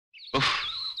উফ,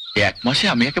 এক মাসে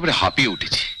আমি একেবারে হাঁপিয়ে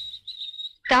উঠেছি।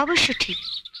 তা অবশ্য ঠিক।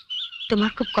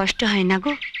 তোমার খুব কষ্ট হয় না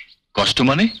গো? কষ্ট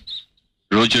মানে?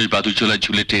 রোজ রোজ বাদুরচোলায়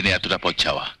ঝুলে ট্রেনে এতটা পথ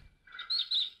যাওয়া,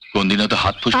 কোন দিনও তো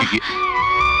হাত ফসকে গিয়ে।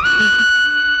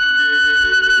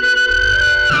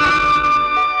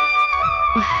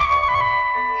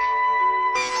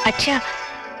 আচ্ছা,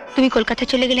 তুমি কলকাতা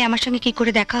চলে গেলে আমার সঙ্গে কি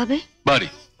করে দেখা হবে? বারে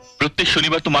প্রত্যেক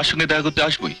শনিবার তো মার সঙ্গে দেখা করতে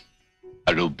আসবোই,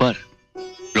 আর রোববার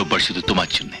রোববার শুধু তোমার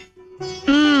জন্য।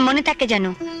 মনে থাকে জানো,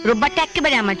 রোববারটা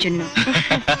একেবারে আমার জন্য।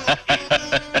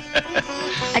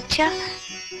 আচ্ছা,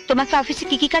 তোমাকে অফিসে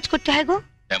কি কি কাজ করতে হয় গো?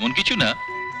 এমন কিছু না,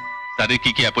 তাদের কি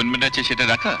কি অ্যাপয়েন্টমেন্ট আছে সেটা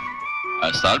রাখা,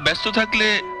 আর স্যার ব্যস্ত থাকলে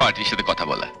পার্টির সাথে কথা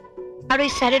বলা। আর ওই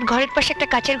স্যারের ঘরের পাশে একটা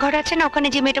কাচের ঘর আছে না, ওখানে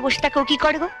যে মেয়েটা বসে থাকে ও কি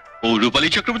করে গো? ও রূপালী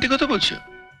চক্রবর্তীর কথা বলছো?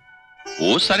 ও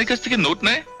স্যারের কাছ থেকে নোট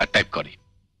নেয় আর টাইপ করে।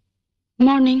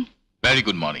 মর্নিং। Very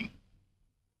good morning.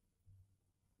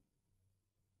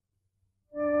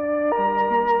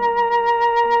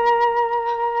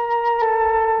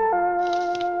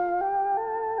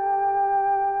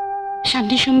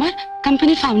 সামনের সোমবার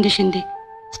কোম্পানির ফাউন্ডেশন ডে,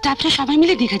 স্টাফরা সবাই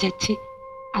মিলে দীঘা যাচ্ছি।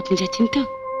 আপনি যাচ্ছেন তো?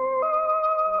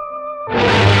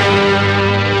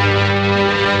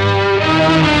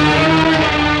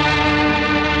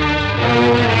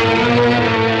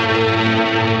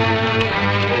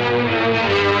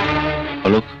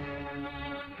 অলোক,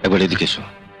 একবার এদিকে এসো।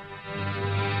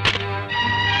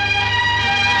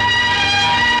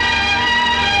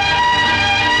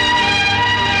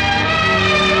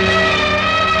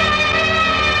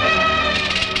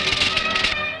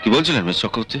 কি বলছিলেন মিস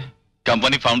চক্রবর্তী?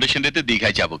 কোম্পানি ফাউন্ডেশন ডেতে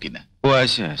দীঘায় যাবো কিনা। ও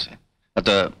আছে আছে।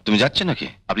 তা তুমি যাচ্ছে নাকি?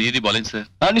 আপনি যদি বলেন স্যার।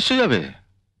 হ্যাঁ নিশ্চয়ই যাবে,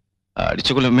 আর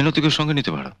ইচ্ছে করলে মিনতিকে সঙ্গে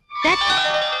নিতে পারো।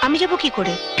 আমি যাবো কি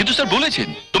করে? কিন্তু স্যার বলেছেন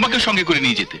তোমাকে সঙ্গে করে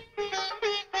নিয়ে যেতে।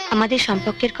 আমাদের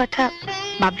সম্পর্কের কথা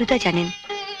বাবলুদা জানেন,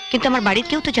 কিন্তু আমার বাড়ির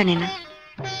কেউ তো জানে না।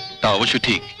 তা অবশ্য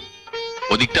ঠিক,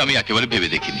 ওদিকটা আমি একেবারে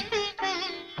ভেবে দেখিনি।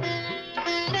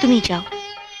 তুমি যাও,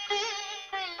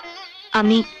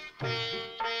 আমি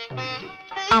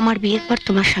আমার বিয়ের পর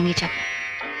তোমার সঙ্গে যাব।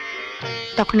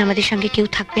 তখন আমাদের সঙ্গে কেউ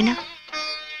থাকবে না,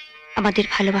 আমাদের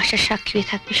ভালোবাসার সাক্ষী হয়ে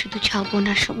থাকবে শুধু ঝাউবন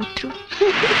আর সমুদ্র।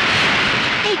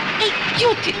 কি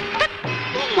হচ্ছে?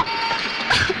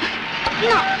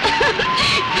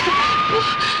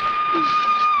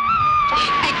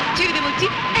 ছেড়ে দে বলছি।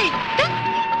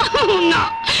 না,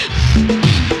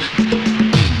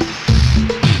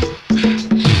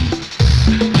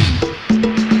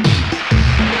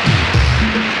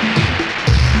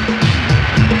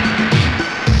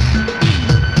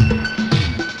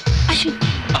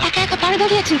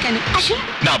 দাঁড়িয়েছেন কেন? আসুন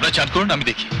না, আপনার চাট করুন, আমি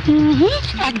দেখি।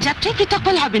 এক যাত্রায় পৃথক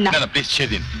ফল হবে না। না না প্লিজ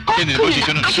সেদিন সেদিন বসে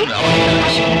শুনুন শুনুন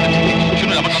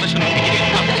শুনুন আমার কথা শুনুন।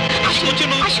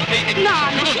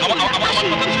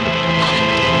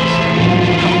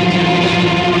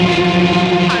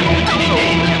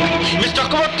 মিস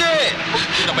চক্রবর্তী,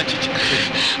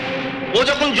 ও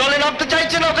যখন জলে নামতে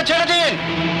চাইছে না, ওকে ছেড়ে দিন।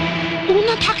 ও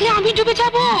না থাকলে আমি ডুবে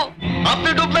যাব। আপনি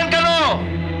ডুববেন কেন?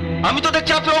 আমি তো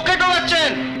দেখছি আপনি ওকে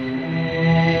ডোবাচ্ছেন।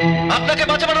 আপনাকে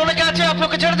বাঁচাবার অনেকে আছে, আপনি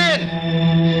ওকে ছেড়ে দিন।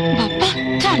 বাবা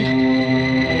চল।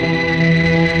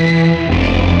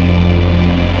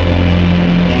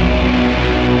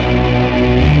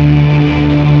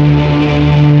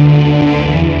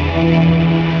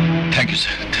 Thank you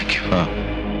sir, thank you.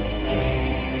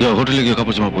 যাও হোটেলে গিয়ে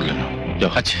কাপড় জামা পরলেন।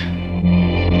 যাও। আচ্ছা।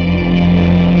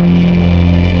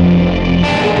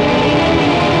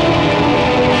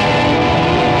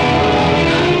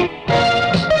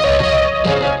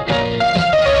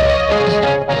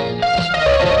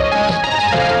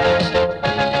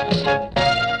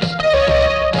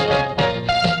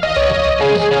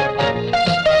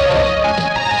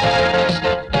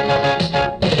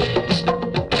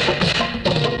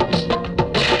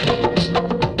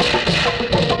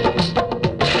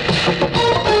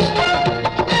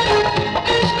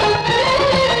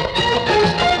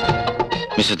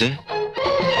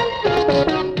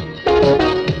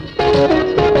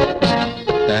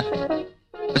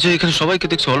 আচ্ছা, এখানে সবাইকে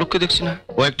দেখছি, অলোককে দেখছি না।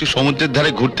 ও একটু সমুদ্রের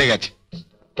ধারে ঘুরতে গেছে।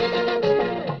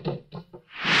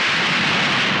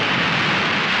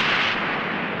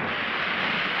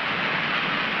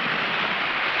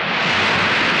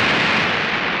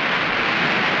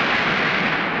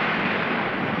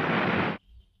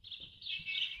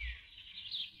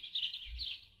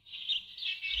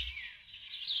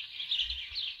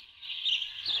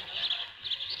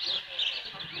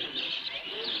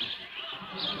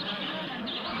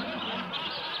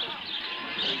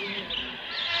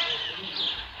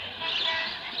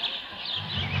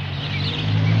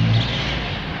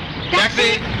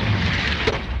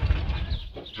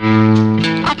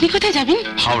 কোথায় যাবেন?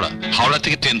 হাওড়া। হাওড়া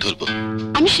থেকে ট্রেন ধরবো।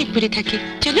 আমি শিবপুরে থাকি,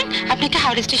 চলুন আপনাকে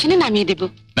হাওড়া স্টেশনে নামিয়ে দেবো।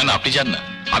 না না, আপনি যান না,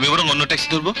 আমি বরং অন্য ট্যাক্সি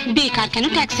ধরবো। বেকার কেন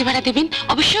ট্যাক্সি ভাড়া দেবেন?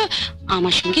 অবশ্য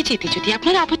আমার সঙ্গে যেতে যদি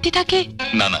আপনার আপত্তি থাকে।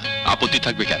 না না, আপত্তি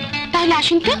থাকবে কেন? তাহলে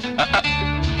আসুন তো।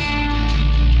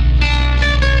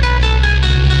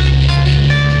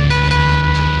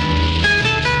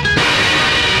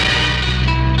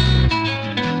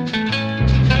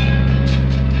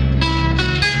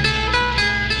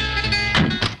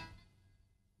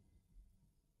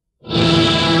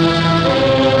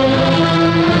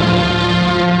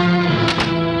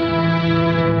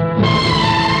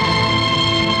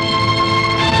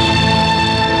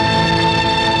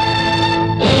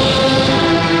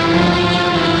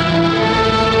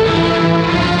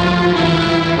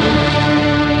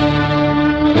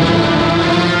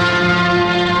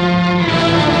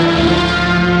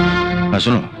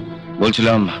 শোনো,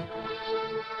 বলছিলাম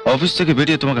অফিস থেকে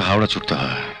বেরিয়ে তোমাকে হাওড়া ছুটতে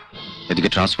হয়। এদিকে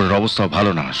ট্রান্সপোর্টের অবস্থা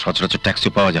ভালো না, সচরাচর ট্যাক্সি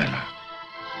পাওয়া যায় না।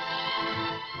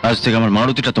 আজ থেকে আমার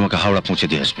মারুতিটা তোমাকে হাওড়া পৌঁছে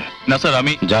দিয়ে আসবে। না স্যার,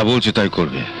 আমি যা বলছি তাই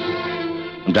করবে।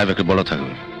 ড্রাইভারকে বলা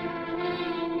থাকবে,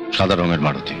 সাদা রঙের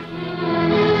মারুতি।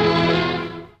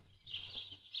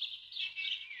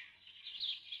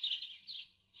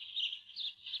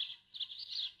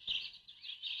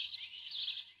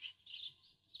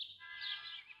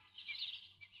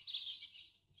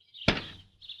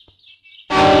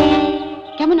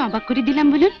 কেমন অবাক করে দিলাম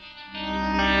বলুন?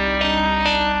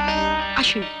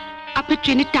 আসুন, আপনার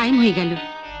ট্রেনের টাইম হয়ে গেল।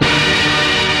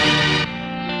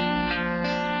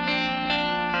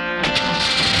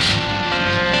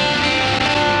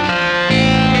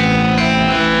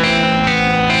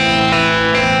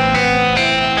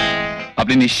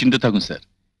 আপনি নিশ্চিন্ত থাকুন স্যার,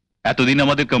 এতদিন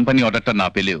আমাদের কোম্পানি অর্ডারটা না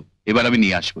পেলেও এবার আমি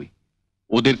নিয়ে আসবই।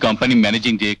 ওদের কোম্পানি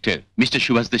ম্যানেজিং ডিরেক্টর মিস্টার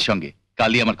সুভাষদের সঙ্গে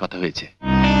কালই আমার কথা হয়েছে।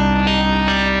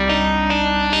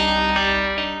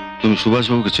 তুমি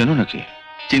সুভাষবাবুকে চেনো নাকি?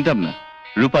 চিনতাম না,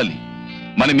 রূপালী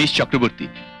মানে মিস চক্রবর্তী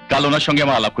কাল ওনার সঙ্গে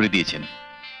আমার আলাপ করে দিয়েছেন।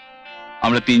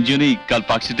 আমরা তিনজনেই কাল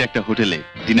পার্ক স্ট্রিটে একটা হোটেলে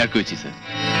ডিনার করেছি স্যার।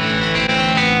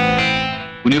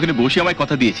 উনি ওখানে বসে আমায়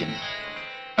কথা দিয়েছেন।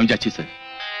 আমি যাচ্ছি স্যার।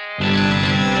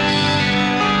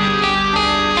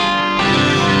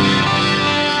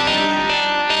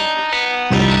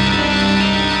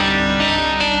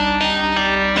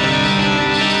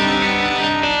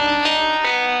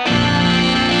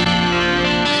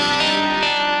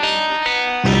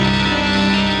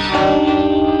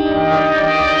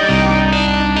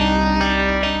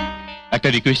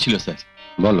 একটা রিকোয়েস্ট ছিল স্যার।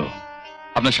 বলো।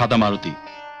 আপনার সাদা মারুতি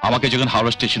আমাকে যখন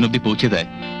হাওড়া স্টেশন অব্দি পৌঁছে দেয়,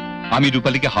 আমি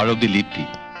রূপালীকে হাওড়া অব্দি লিফট দিই।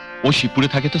 ও শিবপুরে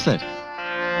থাকে তো স্যার,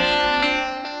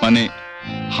 মানে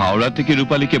হাওড়া থেকে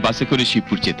রূপালীকে বাসে করে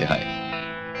শিবপুর যেতে হয়।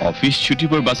 অফিস ছুটি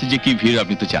পর বাসে যে কি ভিড়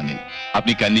আপনি তো জানেন।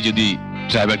 আপনি কাইন্ডলি যদি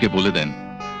ড্রাইভারকে বলে দেন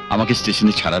আমাকে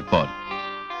স্টেশনে ছাড়ার পর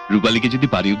রূপালীকে যদি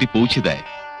বাড়ি অব্দি পৌঁছে দেয়।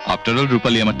 আফটার অল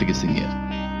রূপালী আমার থেকে সিনিয়র,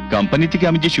 কোম্পানি থেকে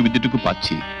আমি যে সুবিধাটুকু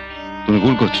পাচ্ছি। তুমি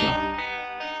ভুল করছো।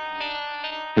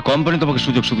 এই কোম্পানি তোমাকে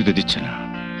সুযোগ সুবিধা দিচ্ছে না,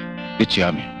 দিচ্ছি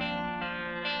আমি।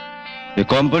 এই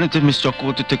কোম্পানিতে মিস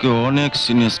চক্রবর্তী থেকে অনেক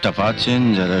সিনিয়র স্টাফ আছেন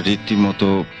যারা রীতিমতো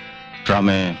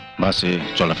ট্রামে বাসে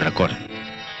চলাফেরা করেন।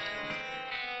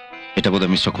 এটা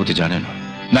বোধহয় মিস চক্রবর্তী জানে না।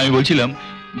 না, আমি বলছিলাম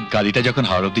গাড়িটা যখন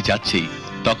হাওড়া অব্দি যাচ্ছি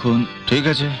তখন। ঠিক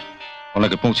আছে,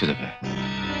 ওনাকে পৌঁছে দেবে,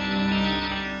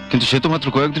 কিন্তু সে তো মাত্র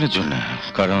কয়েকদিনের জন্য।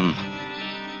 কারণ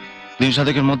দিন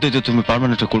সাতেকের মধ্যে যে তুমি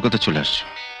পার্মানেন্ট কলকাতা চলে আসছো,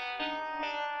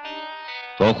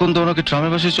 তখন তো ওনাকে ট্রামে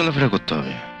বাসে চলাফেরা করতে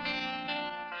হবে।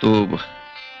 তো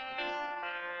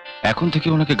এখন থেকে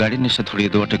ওনাকে গাড়ির নেশা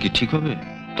ধরিয়ে দেওয়াটা কি ঠিক হবে?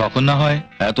 তখন না হয়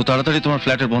এত তাড়াতাড়ি তোমার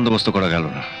ফ্ল্যাটের বন্দোবস্ত করা গেল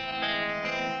না।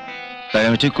 তাই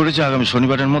আমি ঠিক করেছি আগামী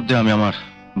শনিবারের মধ্যে আমি আমার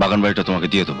বাগান বাড়িটা তোমাকে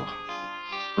দিয়ে দেবো।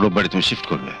 রোববারে তুমি শিফট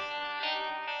করবে।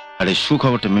 আর এই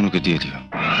সুখবরটা মেনুকে দিয়ে দিও।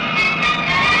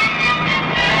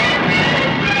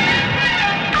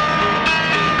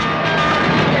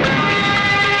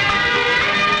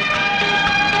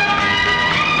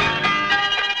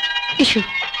 এসো।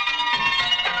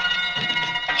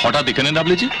 হঠাৎ এখানে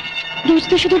নামলে যে? রোজ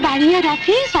তো শুধু বাড়ি আর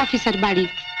অফিস, অফিস আর বাড়ি।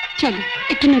 চলো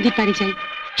একটু নদীর পাড়ে যাই।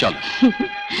 চলো।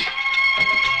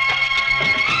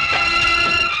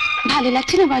 ভালো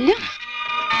লাগছে না বলো?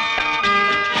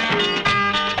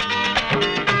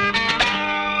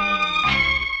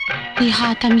 এই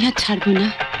হাত আমি আর ছাড়বো না।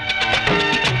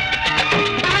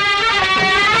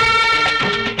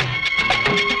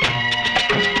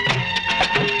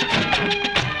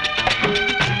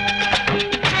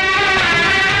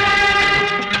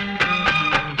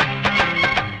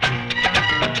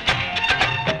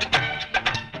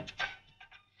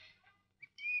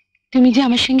 তুমি যে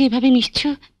আমার সঙ্গে এভাবে মিশছো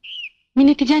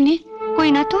মিনতি জানে? কই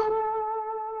না তো।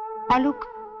 অলোক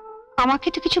আমাকে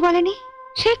তো কিছু বলেনি।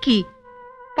 সে কি,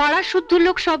 পাড়ার শুদ্ধ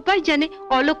লোক সবাই জানে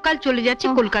অলোক কাল চলে যাচ্ছে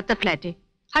কলকাতা ফ্ল্যাটে,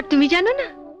 আর তুমি জানো না?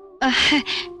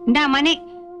 না মানে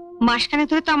মাসখানেক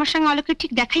ধরে তো আমার সঙ্গে অলোকের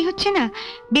ঠিক দেখাই হচ্ছে না।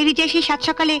 বেরিয়ে যায় সেই 7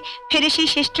 সকালে, ফেরে সেই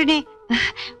শেষ ট্রেনে।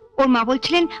 ওর মা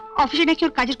বলছিলেন অফিসে নাকি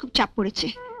ওর কাজের খুব চাপ পড়েছে।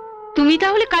 তুমি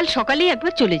তাহলে কাল সকালেই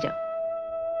একবার চলে যাও।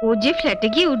 ও যে ফ্ল্যাটে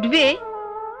গিয়ে উঠবে,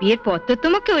 বিয়ের পর তো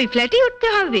তোমাকে ওই ফ্ল্যাটেই উঠতে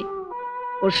হবে।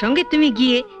 ওর সঙ্গে তুমি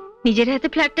গিয়ে নিজের হাতে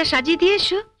ফ্ল্যাটটা সাজিয়ে দিয়ে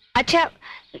এসো। আচ্ছা,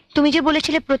 তুমি যে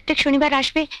বলেছিলে প্রত্যেক শনিবার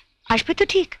আসবে, আসবে তো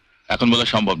ঠিক? এখন বলা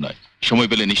সম্ভব নয়, সময়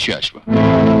পেলে নিশ্চয়ই আসবো।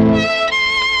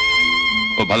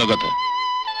 ও ভালো কথা,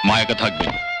 মা একা থাকবে,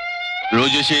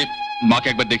 রোজ এসে মাকে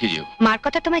একবার দেখে যেও। মার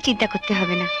কথা তোমায় চিন্তা করতে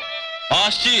হবে না।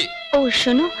 আসছি। ও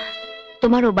শোনো,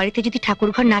 তোমার ও বাড়িতে যদি ঠাকুর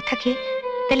ঘর না থাকে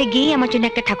তাহলে গিয়ে আমার জন্য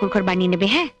একটা ঠাকুর ঘর বানিয়ে নেবে।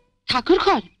 হ্যাঁ, ঠাকুর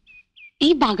ঘর?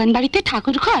 এই বাগান বাড়িতে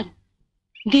ঠাকুর ঘর?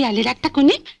 দেয়ালের একটা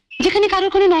কোণে যেখানে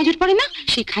কারোর কোনো নজর পড়ে না,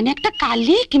 সেখানে একটা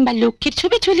কালী কিংবা লক্ষ্মীর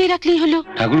ছবি ঝুলিয়ে রাখলেই হলো।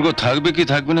 ঠাকুর ঘর থাকবে কি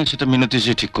থাকবে না সেটা মিনতি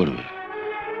সে ঠিক করবে।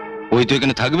 ওই তো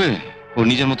এখানে থাকবে, ও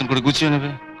নিজের মতন করে গুছিয়ে নেবে।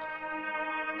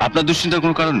 আপনার দুশ্চিন্তার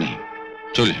কোনো কারণ নেই,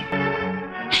 চলে।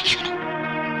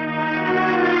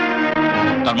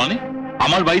 তার মানে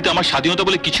আমার বাড়িতে আমার স্বাধীনতা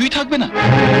বলে কিছুই থাকবে না?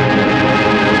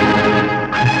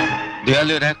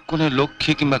 দেয়ালের এক কোণে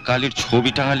লক্ষ্মী কিংবা কালীর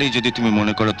ছবি টাঙালেই যদি তুমি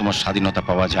মনে করো তোমার স্বাধীনতা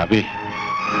পাওয়া যাবে,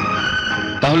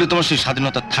 তাহলে তোমার সেই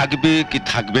স্বাধীনতা থাকবে কি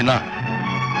থাকবে না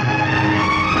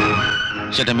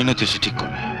সেটা মিনতি এসে ঠিক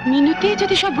করবে। মিনতি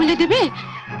যদি সব বলে দেবে,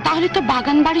 তাহলে তো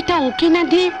বাগান বাড়িটা ওকে না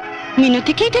দিয়ে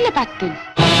মিনতিকেই দিলে পারতেন।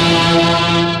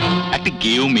 একটা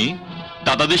গেও মেয়ে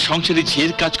দাদাদের সংসারে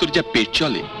ঝিয়ের কাজ করে যা পেট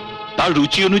চলে, তার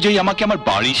রুচি অনুযায়ী আমাকে আমার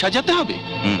বাড়ি সাজাতে হবে?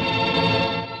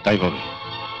 তাই হবে।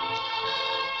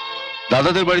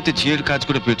 দাদাদের বাড়িতে ঝিয়ের কাজ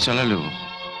করে পেট চালালেও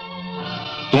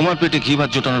তোমার পেটে ঘি ভাত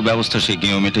জোটানোর ব্যবস্থা সেই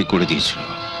গেও মেয়েটাই করে দিয়েছিল।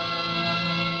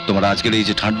 তোমার আজকের এই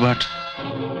যে ঠাটবাট,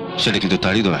 সেটা কিন্তু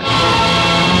তারই দয়া।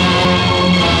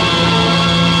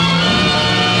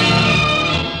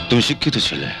 তুমি শিক্ষিত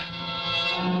ছেলে,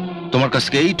 তোমার কাছ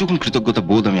থেকে এইটুকুন কৃতজ্ঞতা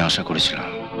বোধ আমি আশা করেছিলাম।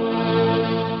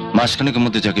 মাসখানেকের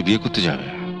মধ্যে যাকে বিয়ে করতে যাবে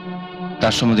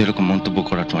তার সম্বন্ধে এরকম মন্তব্য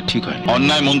করা তোমার ঠিক হয়।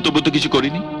 অন্যায় মন্তব্য তো কিছু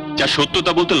করিনি, যা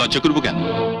সত্যতা বলতে লজ্জা করবো কেন?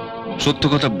 সত্য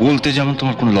কথা বলতে যেমন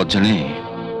তোমার কোনো লজ্জা নেই,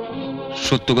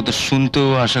 সত্য কথা শুনতেও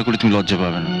আশা করি তুমি লজ্জা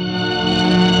পাবে না।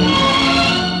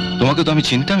 তোমাকে তো আমি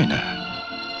চিনতামই না,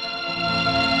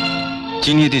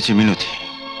 চিনিয়ে দিয়েছে মিনতি।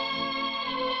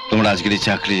 তোমার আজকের এই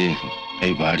চাকরি,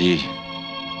 এই বাড়ি,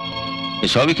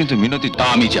 এসবই কিন্তু মিনতি। তা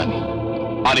আমি জানি,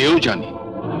 আর এও জানি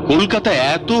কলকাতায়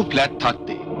এত ফ্ল্যাট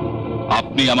থাকতে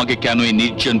আপনি আমাকে কেন এই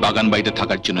নির্জন বাগান বাড়িতে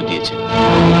থাকার জন্য দিয়েছেন।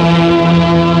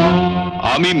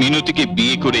 আমি মিনতিকে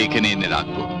বিয়ে করে এখানে এনে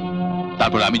রাখবো,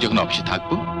 তারপর আমি যখন অফিসে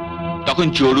থাকবো তখন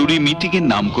জরুরি মিটিং এর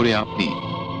নাম করে আপনি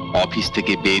অফিস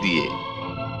থেকে বেরিয়ে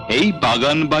এই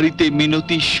বাগান বাড়িতে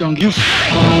মিনতির সঙ্গে।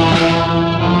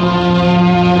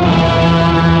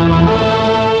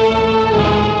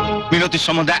 মিনতির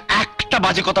সম্বন্ধে একটা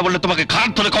বাজে কথা বললে তোমাকে ঘাট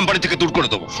ধরে কোম্পানি থেকে দূর করে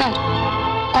দেবো। স্যার,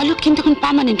 অলোক কিন্তু এখন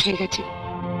পার্মানেন্ট হয়ে গেছে।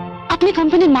 আপনি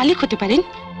কোম্পানির মালিক হতে পারেন,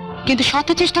 কিন্তু শত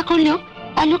চেষ্টা করলেও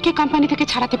অলোককে কোম্পানি থেকে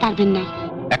ছাড়াতে পারবেন না।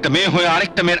 একটা মেয়ে হয়ে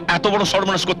আরেকটা মেয়ের এত বড়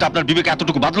সর্বনাশ করতে আপনার বিবেক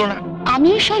এতটুকু বাঁধলো না?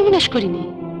 আমিও সর্বনাশ করিনি,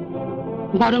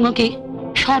 বরং ওকে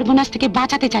সর্বনাশ থেকে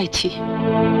বাঁচাতে চাইছি।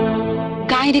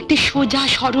 গায়ের একটি সোজা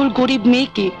সরল গরিব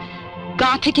মেয়েকে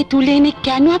গা থেকে তুলে এনে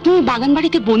কেন আপনি বাগান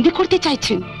বাড়িতে বন্দি করতে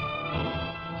চাইছেন?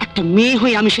 একটা মেয়ে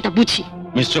হয়ে আমি সেটা বুঝি।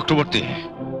 Miss Chakraborty,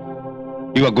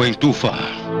 you are going too far.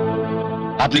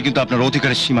 আপনি কিন্তু আপনার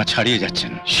অধিকারের সীমা ছাড়িয়ে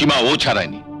যাচ্ছেন। সীমা ও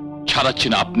ছাড়ায়নি,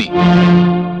 ছাড়াচ্ছেন আপনি।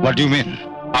 What do you mean?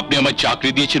 আপনি আমার চাকরি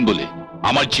দিয়েছেন বলে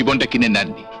আমার জীবনটা কিনে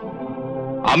নেননি।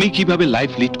 আমি কিভাবে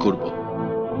লাইফ লিড করব,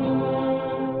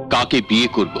 কাকে বিয়ে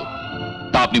করব,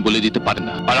 তা আপনি বলে দিতে পারেন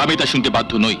না, আর আমি তা শুনতে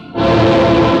বাধ্য নই।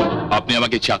 আপনি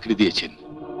আমাকে চাকরি দিয়েছেন,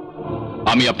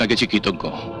 আমি আপনার কাছে কৃতজ্ঞ।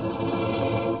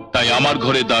 তাই আমার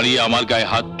ঘরে দাঁড়িয়ে আমার গায়ে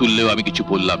হাত তুললেও আমি কিছু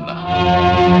বললাম না।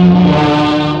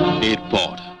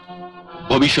 এরপর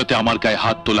ভবিষ্যতে আমার গায়ে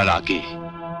হাত তোলার আগে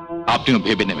আপনিও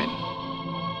ভেবে নেবেন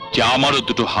যে আমারও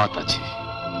দুটো হাত আছে,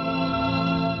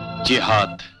 যে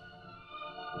হাত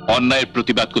অন্যায়ের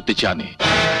প্রতিবাদ করতে জানে।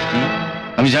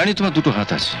 আমি জানি তোমার দুটো হাত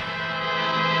আছে।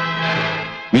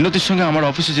 মিনতির সঙ্গে আমার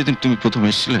অফিসে যেদিন তুমি প্রথম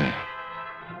এসেছিলে,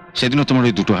 সেদিনও তোমার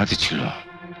ওই দুটো হাতই ছিল,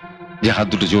 যে হাত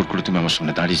দুটো জোর করে তুমি আমার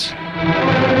সামনে দাঁড়িয়েছিলে।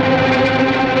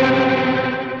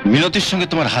 মিনতির সঙ্গে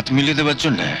তোমার হাত মিলিয়ে দেওয়ার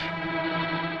জন্য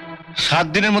 7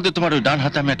 দিনের মধ্যে তোমার ওই ডান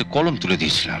হাতে আমি একটা কলম তুলে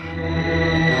দিয়েছিলাম।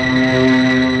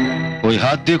 ওই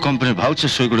হাত দিয়ে কোম্পানির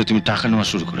ভাউচার সই করে তুমি টাকা নেওয়া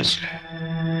শুরু করেছিলে।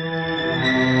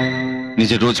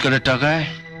 নিজের রোজগারের টাকায়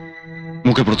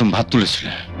মুখে প্রথম ভাত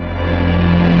তুলেছিলে।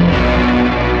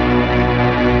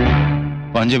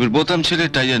 পাঞ্জাবের বোতাম ছেলে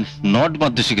টাইয়ের নট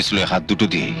বাঁধতে শিখেছিল হাত দুটো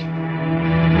দিয়েই।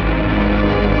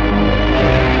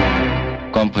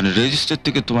 কোম্পানির রেজিস্টার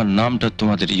থেকে তোমার নামটা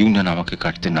তোমাদের ইউনিয়ন আমাকে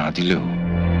কাটতে না দিলেও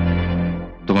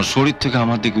তোমার শরীর থেকে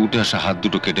আমার দিকে উঠে আসা হাত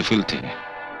দুটো কেটে ফেলতে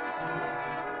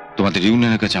তোমাদের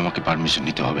ইউনিয়নের কাছে আমাকে পারমিশন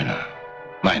নিতে হবে না।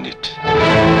 Mind it.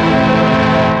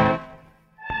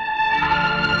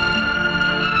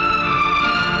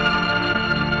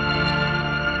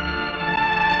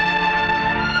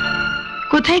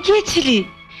 কোথায় গিয়েছিলি?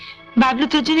 বাবলু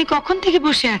তোর জন্য কখন থেকে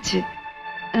বসে আছে।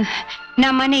 না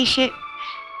মানে এসে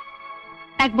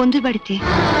এক বন্ধুর বাড়িতে।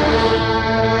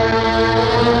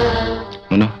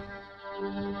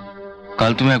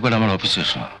 কাল তুমি একবার আমার অফিসে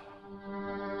এসো,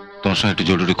 তোমার সঙ্গে একটু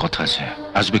জরুরি কথা আছে।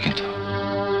 আসবে কিন্তু।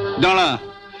 দাঁড়া,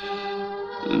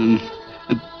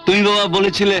 তুমি বাবা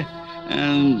বলেছিলে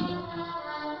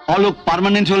অলোক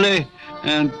পার্মানেন্ট হলে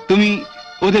তুমি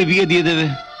ওদের বিয়ে দিয়ে দেবে।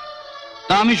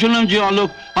 তা আমি শুনলাম যে অলোক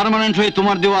পার্মানেন্ট হয়ে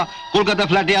তোমার দেওয়া কলকাতা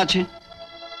ফ্ল্যাটে আছে,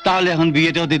 তাহলে এখন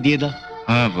বিয়েটা ওদের দিয়ে দাও।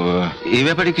 হ্যাঁ, এই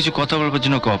ব্যাপারে কিছু কথা বলবার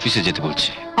জন্য ওকে অফিসে যেতে বলছে।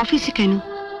 অফিসে কেন?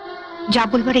 যা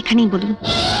বলবার এখানেই বলুন।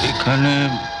 এখানে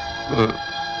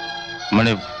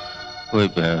মানে ওই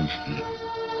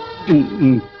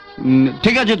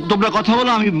ঠিক আছে, তোমরা কথা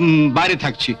বলো, আমি বাইরে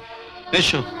থাকছি।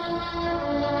 এসো।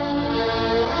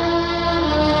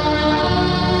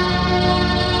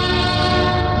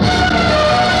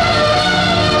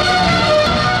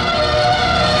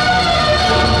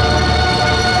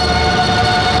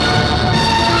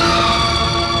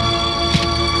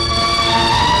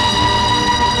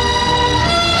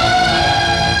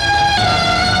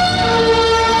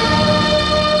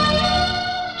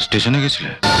 স্টেশনে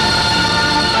গেছিলে?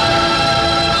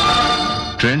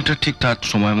 ট্রেনটা ঠিক তার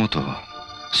সময় মতো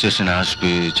স্টেশনে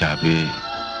আসবে যাবে,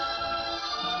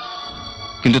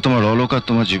 কিন্তু তোমার অলোক আর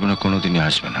তোমার জীবনে কোনোদিনই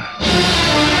আসবে না।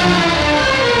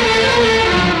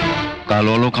 কাল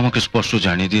অলোক আমাকে স্পষ্ট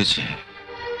জানিয়ে দিয়েছে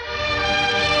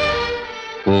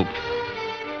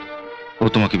ও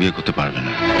তোমাকে বিয়ে করতে পারবে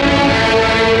না।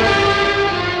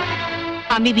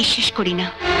 আমি বিশ্বাস করি না।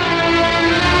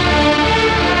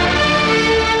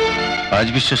 আজ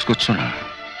বিশ্বাস করছো না,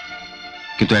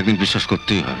 কিন্তু একদিন বিশ্বাস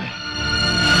করতেই হবে।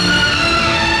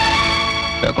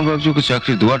 এখন ভাবছি ওকে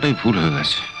চাকরি দেওয়াটাই ভুল হয়ে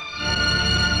গেছে।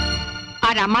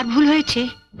 আর আমার ভুল হয়েছে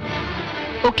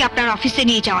ওকে আপনার অফিসে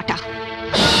নিয়ে যাওয়াটা।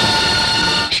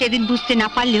 সেদিন বুঝতে না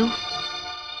পারলেও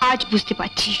আজ বুঝতে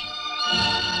পারছি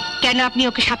কেন আপনি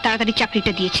ওকে সাত তাড়াতাড়ি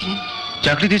চাকরিটা দিয়েছিলেন।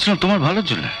 চাকরি দিয়েছিলাম তোমার ভালোর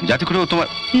জন্য, যাতে করে ও তোমার...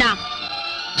 না,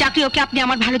 চাকরি ওকে আপনি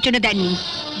আমার ভালোর জন্য দেননি,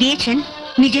 দিয়েছেন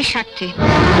নিজের স্বার্থে।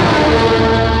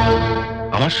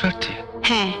 আমার স্বার্থে?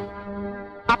 হ্যাঁ,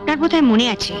 আপনার বোধহয় মনে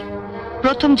আছে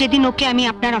প্রথম যেদিন ওকে আমি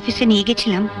আপনার অফিসে নিয়ে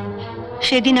গেছিলাম,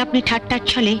 সেদিন আপনি ঠাট্টার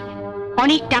ছলে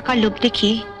অনেক টাকার লোভ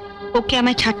দেখিয়ে ওকে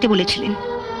আমায় ছাড়তে বলেছিলেন।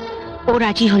 ও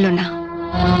রাজি হলো না।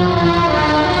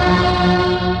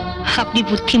 আপনি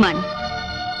বুদ্ধিমান,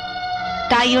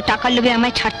 তাই ও টাকার লোভে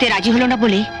আমায় ছাড়তে রাজি হলো না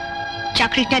বলে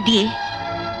চাকরিটা দিয়ে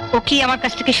ওকে আমার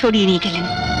কাছ থেকে সরিয়ে নিয়ে গেলেন।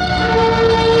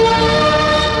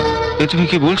 তুমি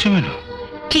কি বলছো মেনু?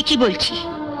 ঠিকই বলছি।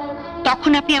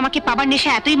 তখন আপনি আমাকে পাবার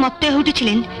নেশা এতই মত্ত হয়ে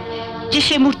উঠেছিলেন যে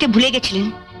সে মুহূর্তে ভুলে গেছিলেন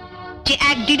যে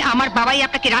একদিন আমার বাবাই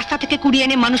আপনাকে রাস্তা থেকে কুড়িয়ে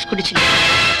এনে মানুষ করেছিলেন।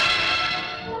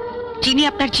 যিনি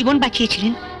আপনার জীবন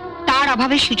বাঁচিয়েছিলেন তার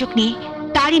অভাবের সুযোগ নিয়ে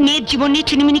তারই মেয়ের জীবন নিয়ে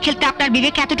চিনিমিনি খেলতে আপনার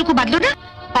বিবেক এতটুকু বাঁধলো না?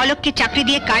 অলোককে চাকরি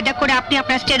দিয়ে কায়দা করে আপনি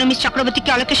আপনার স্টেনো মিস চক্রবর্তীকে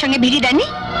অলোকের সঙ্গে ভিড়িয়ে দেননি?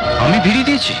 আমি ভিড়িয়ে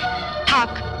দিয়েছি? থাক,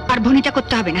 আর ভনিতা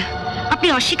করতে হবে না। আপনি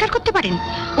অস্বীকার করতে পারেন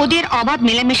ওদের অবাধ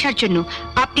মেলামেশার জন্য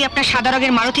আপনি আপনার সাদা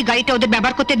রঙের মারুতি গাড়িটা ওদের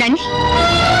ব্যবহার করতে দেননি?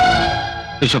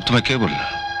 এসব তোমায় কে বললো?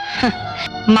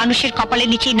 মানুষের কপালের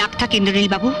নিচেই নাক থাকে ইন্দ্রনীল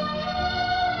বাবু,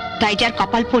 তাই যার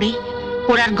কপাল পড়ে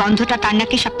পোড়ার গন্ধটা তার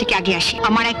নাকে সব থেকে আগে আসে।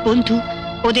 আমার এক বন্ধু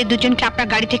ওদের দুজনকে আপনার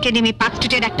গাড়ি থেকে নেমে 5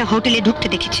 স্ট্রিটের একটা হোটেলে ঢুকতে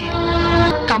দেখেছে।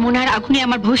 কামনার আগুনে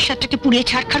আমার ভবিষ্যৎটাকে পুড়িয়ে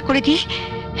ছাড়খাড় করে দিয়ে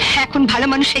এখন ভালো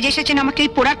মানুষ সেজে এসেছেন আমাকে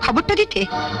এই পোড়ার খবরটা দিতে।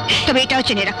 তবে এটাও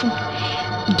জেনে রাখুন,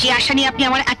 যে আশা নিয়ে আপনি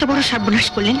আমার এত বড় সর্বনাশ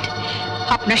করলেন,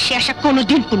 আপনার সে আশা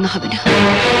কোনোদিন পূর্ণ হবে না।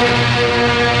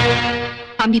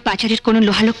 আমি বাজারের কোনো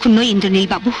লোহালক্ষণ নই ইন্দ্রনীল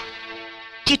বাবু,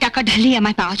 যে টাকা ঢালিয়ে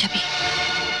আমায় পাওয়া যাবে।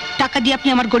 টাকা দিয়ে আপনি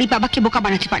আমার গরিব বাবাকে বোকা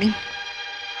বানাতে পারেন,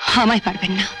 আমায়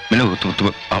পারবেন না।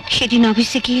 সেদিন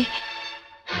অফিসে গিয়ে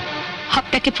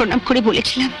আপনাকে প্রণাম করে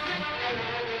বলেছিলাম,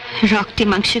 রক্তে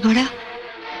মাংসে গড়া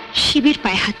শিবের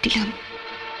পায়ে হাত দিলাম।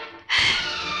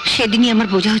 সেদিনই আমার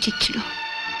বোঝা উচিত ছিল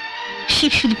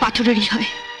শিব শুধু পাথরেরই হয়।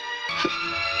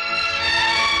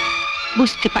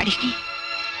 বুঝতে পারিনি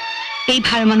এই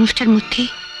ভালো মানুষটার মধ্যে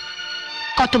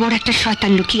কত বড় একটা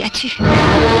শয়তান লুকিয়ে আছে।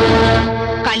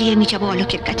 কালই আমি যাব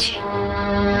অলোকের কাছে।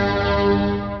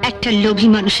 একটা লোভী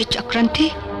মানুষের চক্রান্তে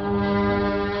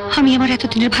আমি আমার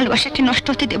এতদিনের ভালোবাসাকে নষ্ট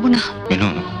হতে দেব না। মেনু,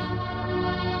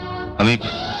 আমি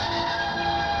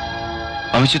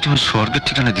আমি যে তোমার স্বর্গের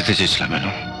ঠিকানা দিতে চেয়েছিলাম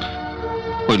মেনু,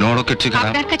 ওই নরকের ঠিকানা।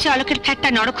 আপনার কাছে অলোকের ফ্ল্যাটটা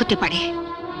নরক হতে পারে,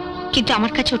 কিন্তু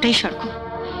আমার কাছে ওটাই স্বর্গ।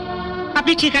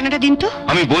 আপনি ঠিকানাটা দিন তো।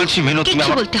 আমি বলছি মেনু, তুমি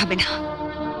কিছু বলতে হবে না,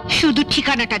 শুধু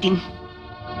ঠিকানাটা দিন।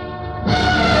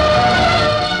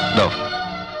 দাও,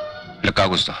 এটা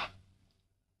কাগজ দাও।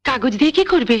 কাগজ দিয়ে কি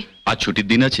করবে? আজ ছুটির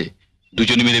দিন আছে,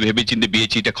 দুজনে মিলে ভেবে চিন্তে বিয়ে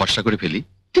চিঠিটা খসড়া করে ফেলি।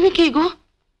 তুমি কে গো?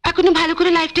 এখনো ভালো করে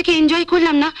লাইফটাকে এনজয়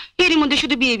করলাম না, এরই মধ্যে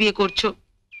শুধু বিয়ে বিয়ে করছো।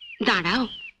 দাঁড়াও,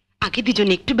 আগে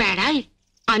দুজনে একটু বেড়াই,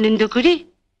 আনন্দ করি,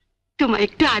 তোমায়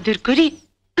একটু আদর করি।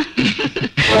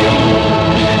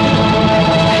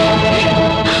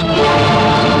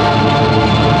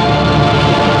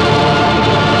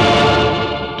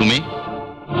 তুমি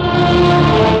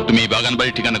তুমি এই বাগান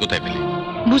বাড়ির ঠিকানা কোথায় পেলে?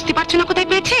 বুঝতে পারছো না কোথায়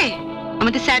পেয়েছে?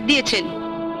 আমাদের স্যার দিয়েছেন।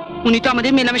 উনি তো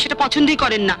আমাদের মেলামেশাটা পছন্দই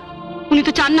করেন না, উনি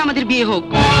তো চান না আমাদের বিয়ে হোক।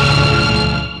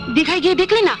 দীঘায় গিয়ে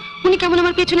দেখলে না উনি কেমন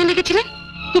আমার পেছনে লেগেছিলেন?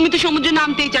 তুমি তো সমুদ্রে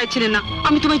নামতেই চাইছিলে না,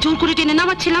 আমি তোমায় জোর করে টেনে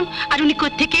নামাচ্ছিলাম, আর উনি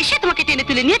কোত্থেকে এসে তোমাকে টেনে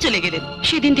তুলে নিয়ে চলে গেলেন।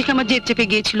 সেদিন থেকে আমার জেদ চেপে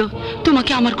গিয়েছিল,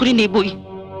 তোমাকে আমার করে নেবই।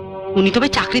 উনি তবে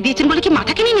চাকরি দিয়েছেন বলে কি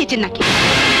মাথা কিনে নিয়েছেন নাকি?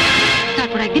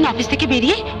 তারপর একদিন অফিস থেকে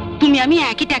বেরিয়ে তুমি আমি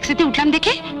একই ট্যাক্সিতে উঠলাম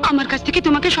দেখে আমার কাছ থেকে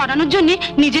তোমাকে সরানোর জন্য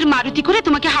নিজের মারুতি করে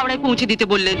তোমাকে হাওড়ায় পৌঁছে দিতে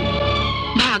বললেন।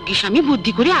 ভাগ্যিস আমি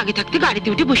বুদ্ধি করে আগে থাকতে গাড়িতে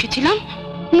উঠে বসেছিলাম,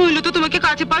 নইলে তো তোমাকে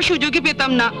কাছে পাওয়ার সুযোগই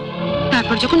পেতাম না।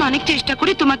 তারপর যখন অনেক চেষ্টা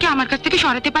করে তোমাকে আমার কাছ থেকে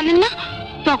সরাতে পারলেন না,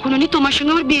 তখন উনি তোমার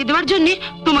সঙ্গে আমার বিয়ে দেওয়ার জন্য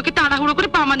তোমাকে তাড়াহুড়ো করে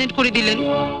পার্মানেন্ট করে দিলেন।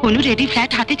 কোনো রেডি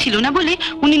ফ্ল্যাট হাতে ছিল না বলে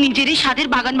উনি নিজের এই স্বাদের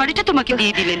বাগান বাড়িটা তোমাকে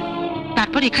দিয়ে দিলেন।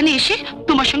 তারপর এখানে এসে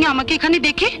তোমার সঙ্গে আমাকে এখানে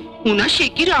দেখে উনার সে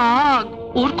কি রাগ।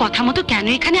 ওর কথা মতো কেন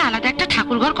এখানে আলাদা একটা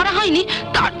ঠাকুর ঘর করা হয়নি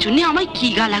তার জন্য আমায় কি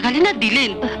গালাগালি না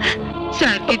দিলেন।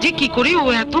 স্যারকে যে কি করে ও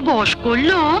এত বশ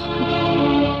করলো।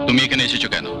 তুমি এখানে এসেছো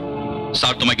কেন?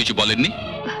 স্যার তোমায় কিছু বলেননি?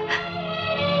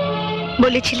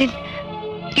 বলেছিলেন,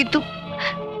 কিন্তু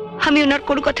আমি ওনার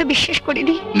কোনো কথা বিশ্বাস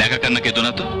করিনি। নেকা কান্না কেঁদো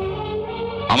না তো।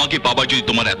 আমাকে পাবার যদি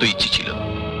তোমার এত ইচ্ছে ছিল,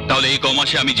 তাহলে এই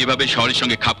কমাসে আমি যেভাবে শহরের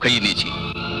সঙ্গে খাপ খাইয়ে নিয়েছি,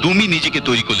 তুমি নিজেকে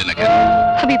তৈরি করলে না কেন?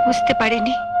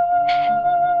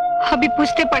 আমি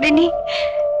বুঝতে পারিনি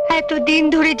এতদিন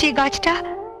ধরে যে গাছটা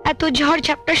এত ঝড়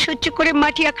ঝাপটা সহ্য করে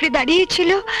মাটি আঁকড়ে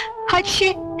দাঁড়িয়েছিল, আজ সে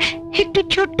একটু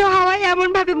ছোট্ট হাওয়ায় এমন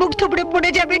ভাবে মুখ থুবড়ে পড়ে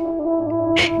যাবে।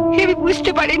 আমি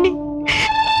বুঝতে পারিনি।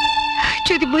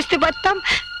 যদি বুঝতে পারতাম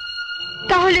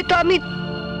তাহলে তো আমি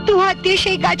দু হাত দিয়ে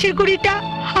সেই গাছের গুড়িটা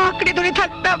আঁকড়ে ধরে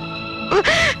থাকতাম।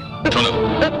 শোনো,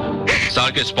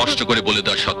 স্যারকে স্পষ্ট করে বলে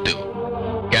দেওয়া সত্ত্বেও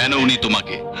কেন উনি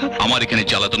তোমাকে আমার এখানে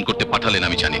জ্বালাতন করতে পাঠালেন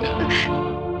আমি জানি না।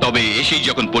 তবে এসেই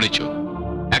যখন পড়েছো,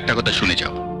 একটা কথা শুনে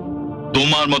যাও,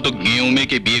 তোমার মতো গেঁয়ো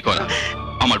মেয়েকে বিয়ে করা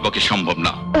আমার পক্ষে সম্ভব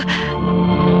না।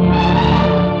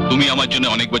 তুমি আমার জন্য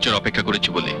অনেক বছর অপেক্ষা করেছো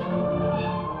বলে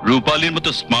রূপালীর মতো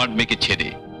স্মার্ট মেয়েকে ছেড়ে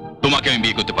তোমাকে আমি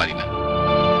বিয়ে করতে পারি না।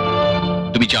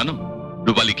 তুমি জানো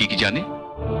রূপালী কি কি জানে?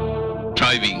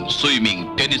 ড্রাইভিং, সুইমিং,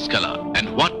 টেনিস খেলা এন্ড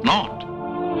হোয়াট নট।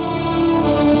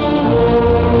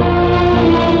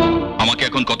 আমাকে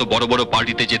এখন কত বড় বড়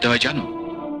পার্টিতে যেতে হয় জানো?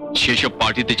 সেসব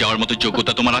পার্টিতে যাওয়ার মতো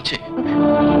যোগ্যতা তোমার আছে?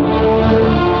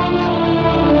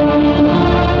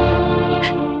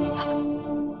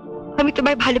 আমি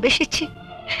তোমায় ভালোবেসেছি,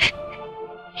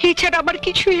 এছাড়া আমার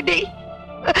কিছুই নেই।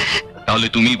 তাহলে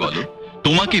তুমি বলো,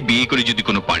 তোমাকে বিয়ে করে যদি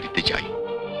কোনো পার্টিতে যাই,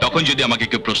 তখন যদি আমাকে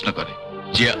কেউ প্রশ্ন করে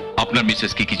যে আপনার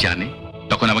মিসেস কি কি জানে,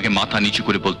 তখন আমাকে মাথা নিচু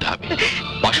করে বলতে হবে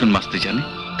বাসন মাজতে জানে,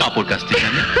 কাপড় কাচতে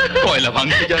জানে, কয়লা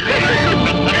ভাঙতে জানে।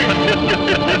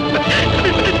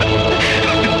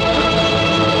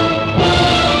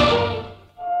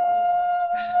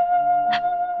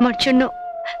 আমার জন্য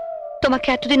তোমাকে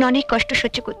এতদিন অনেক কষ্ট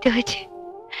সহ্য করতে হয়েছে,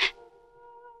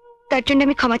 তার জন্য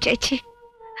আমি ক্ষমা চাইছি।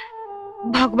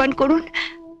 ভগবান করুন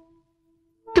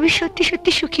তুমি সত্যি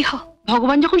সত্যি সুখী হও।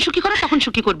 ভগবান যখন সুখী করো তখন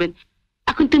সুখী করবেন।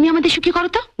 এখন তুমি আমাদের সুখী করো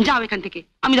তো, যাও এখান থেকে,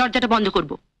 আমি দরজাটা বন্ধ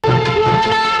করবো।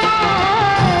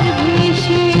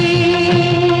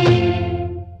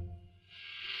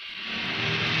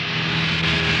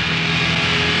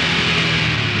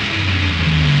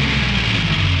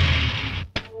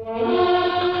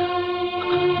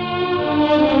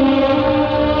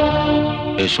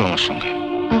 এসো আমার সঙ্গে।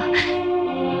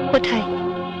 কোথায়?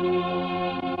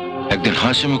 একদিন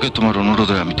হাসি মুখে তোমার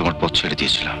অনুরোধে আমি তোমার পথ ছেড়ে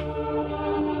দিয়েছিলাম,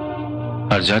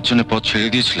 আর যার জন্য পথ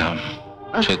ছেড়ে দিয়েছিলাম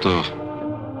সে তো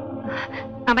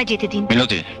আমায় যেতে দিন।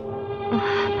 মিনতি,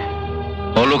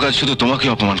 অলোক আজ শুধু তোমাকে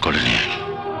অপমান করেনি,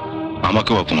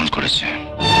 আমাকেও অপমান করেছে।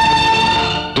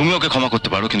 তুমি ওকে ক্ষমা করতে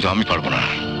পারো, কিন্তু আমি পারবো না।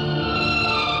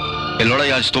 এই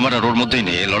লড়াই আজ তোমার আর ওর মধ্যেই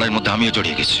নেই, এই লড়াইয়ের মধ্যে আমিও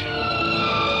জড়িয়ে গেছি।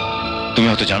 তুমি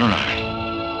হয়তো জানো না,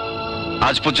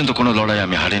 আজ পর্যন্ত কোনো লড়াই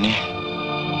আমি হারিনি,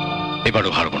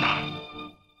 এবারও হারবো না।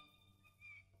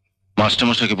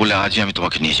 মাস্টারমশাইকে বলে আজই আমি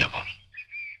তোমাকে নিয়ে যাব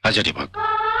হাজারিবাগ।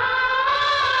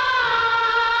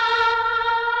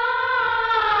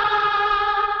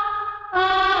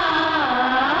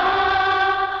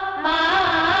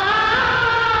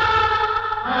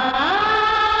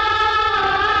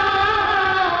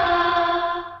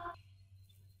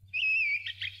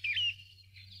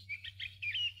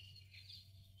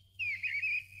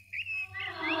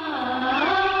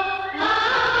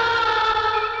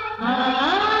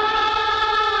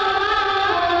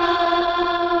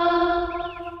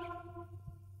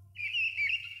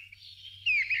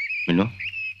 মিনু,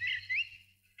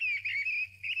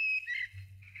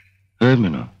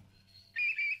 মিনু,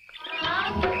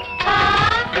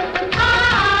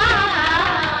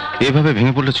 এভাবে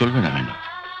ভেঙে পড়লে চলবে না মিনু।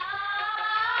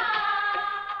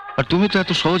 আর তুমি তো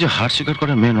এত সহজে হার স্বীকার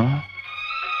করার মেয়ে নও।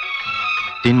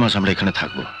 3 মাস আমরা এখানে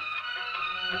থাকবো।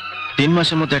 3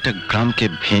 মাসের মধ্যে একটা গ্রামকে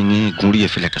ভেঙে গুঁড়িয়ে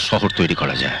ফেলে একটা শহর তৈরি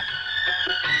করা যায়।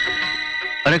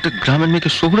 আর একটা গ্রামের মেয়েকে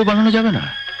শহুরে বানানো যাবে না।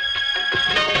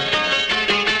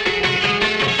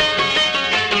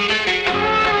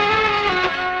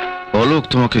 অলোক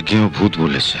তোমাকে গেঁয়ো ভূত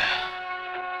বলেছে।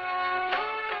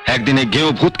 একদিন এই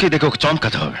গেঁয়ো ভূতকে দেখে ওকে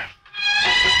চমকাতে হবে।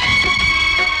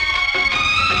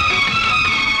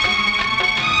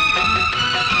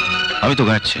 আমি তো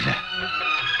গায়ের ছেলে।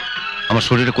 আমার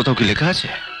শরীরে কোথাও কি লেখা আছে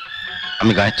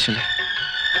আমি গায়ের ছেলে?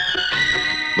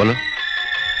 বলো,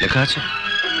 লেখা আছে?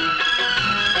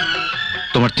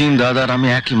 তোমার 3 দাদা আর আমি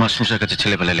একই মাস্টারমশাইয়ের কাছে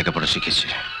ছেলেবেলায় লেখাপড়া শিখেছি।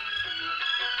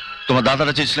 তোমার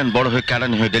দাদারা চেয়েছিলেন বড় হয়ে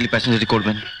ক্যারানি হয়ে ডেলি প্যাসেঞ্জারি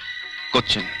করবেন,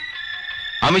 করছেন।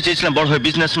 আমি চেয়েছিলাম বড় হয়ে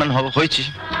বিজনেসম্যান হয়েছি।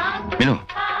 মিনু,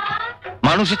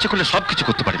 মানুষ ইচ্ছে করলে সবকিছু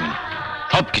করতে পারে মিনু,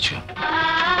 সবকিছু।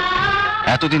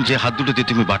 এতদিন যে হাত দুটো দিয়ে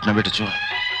তুমি বাটনা বেটেছ,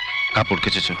 কাপড়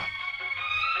কেচেছ,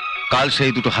 কাল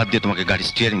সেই দুটো হাত দিয়ে তোমাকে গাড়ি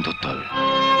স্টিয়ারিং ধরতে হবে।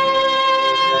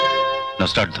 না,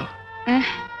 স্টার্ট দাও।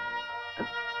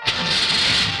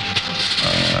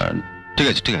 ঠিক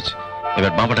আছে, ঠিক আছে।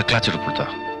 এবার বাঁ পাটা ক্লাচের উপর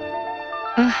দাও,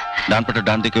 ডান পাটা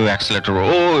ডান দিকে অ্যাক্সিলারেটর।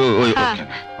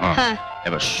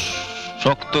 এবার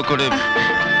শক্ত করে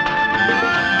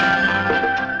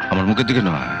আমার মুখের দিকে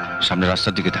নয়, সামনে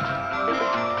রাস্তার দিকে থাকো।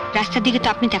 রাস্তার দিকে তো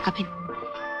আপনি দেখাবেন,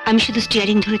 আমি শুধু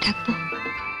স্টিয়ারিং ধরে থাকবো।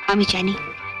 আমি জানি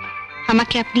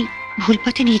আমাকে আপনি ভুল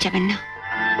পথে নিয়ে যাবেন না।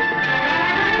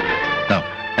 দাও,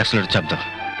 অ্যাক্সিলারেটর চাপ দাও,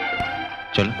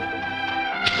 চলো।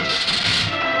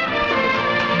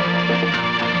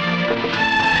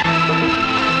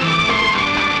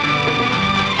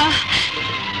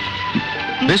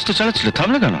 বেশ তো চালাচ্ছিলে,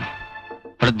 থামলে কেন?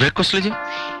 হঠাৎ ব্রেক করছিলে যে?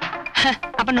 হ্যাঁ,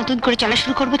 আবার নতুন করে চলা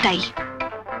শুরু করবো তাই।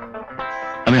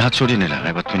 আমি হাত সরিয়ে নিলাম,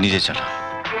 এবার তুমি নিজে চালাও।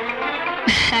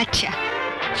 আচ্ছা।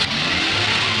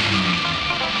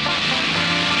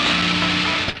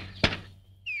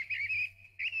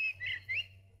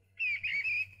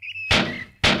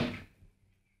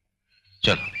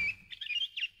 চলো,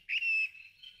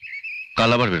 কাল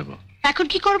আবার বেরোবো। এখন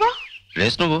কি করবো?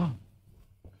 রেস্ট নেবো।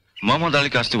 মোহাম্মদ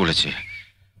আলীকে আসতে বলেছে।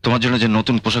 তোমার জন্য যে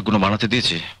নতুন পোশাকগুলো বানাতে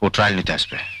দিয়েছে, ও ট্রায়াল নিতে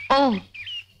আসবে। ও,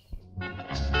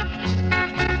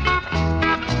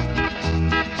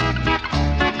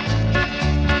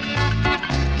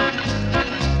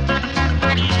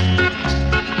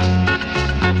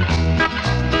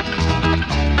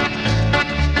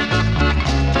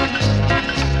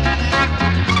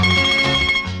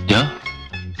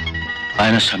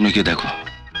 আয়নার সামনে গিয়ে দেখো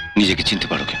নিজেকে চিনতে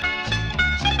পারো কিনা।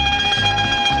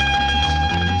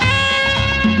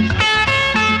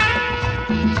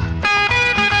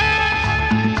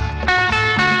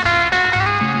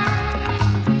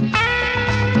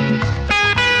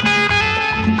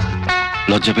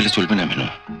 লজ্জা পেলে চলবে না মেনু,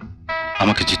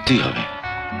 আমাকে জিততেই হবে।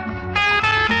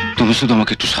 তুমি শুধু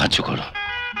আমাকে একটু সাহায্য করো।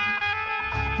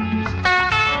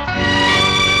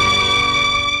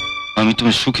 আমি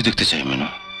তোমার সুখী দেখতে চাই মেনু।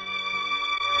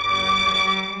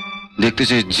 দেখতে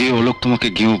চাই যে অলোক তোমাকে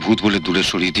গেঁয়ো ভূত বলে দূরে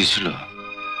সরিয়ে দিয়েছিল,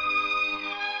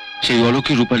 সেই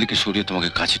অলোকই রূপালীকে সরিয়ে তোমাকে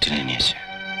কাছে টেনে নিয়েছে।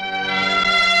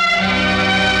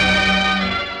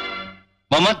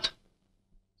 মোহাম্মদ,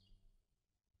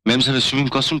 মেম সাহেবের সুইমিং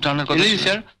কস্টিউমটা আনার কথা।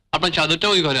 স্যার, আপনার চাদরটা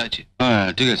ওই ঘরে আছে। হ্যাঁ,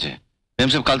 ঠিক আছে। মেম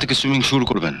সাহেব কাল থেকে সুইমিং শুরু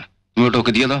করবেন, তুমি ওটা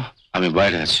ওকে দিয়ে দাও, আমি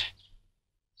বাইরে আছি।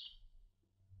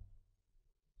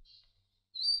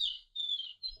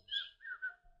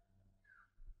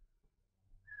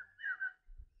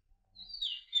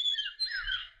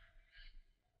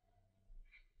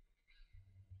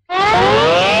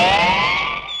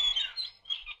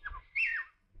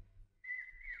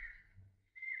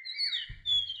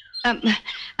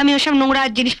 আমি ওসব নোংরা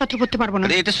জিনিসপত্র করতে পারবো না।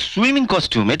 এটা সুইমিং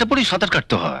কস্টিউম, এটা পরেই সাঁতার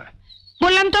কাটতে হয়।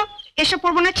 বললাম তো এসব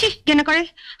পরবো না, ছি কেন করে।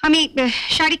 আমি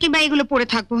শাড়ি কিংবা এগুলো পরে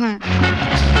থাকবো। হ্যাঁ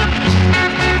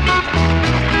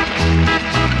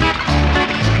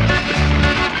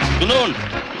শুনুন,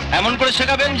 এমন করে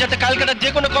শেখাবেন যাতে কালকেটা যে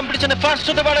কোনো কম্পিটিশনে ফার্স্ট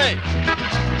হতে পারে।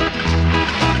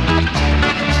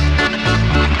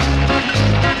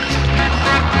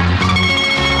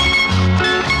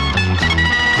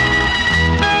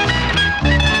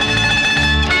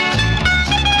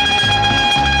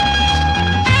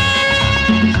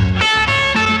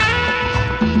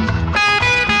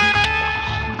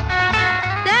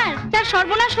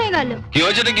 সর্বনাশ হয়ে গেল। কি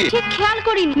হয়েছে নাকি? ঠিক খেয়াল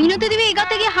করিনি, মিনতি দেবী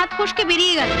এগাতে গিয়ে হাত ফসকে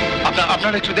বেরিয়ে গেল।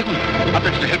 আপনারা একটু দেখুন,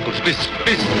 আপনারা একটু হেল্প করুন প্লিজ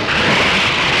প্লিজ।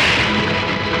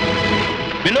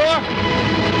 মিনু,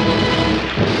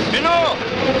 মিনু,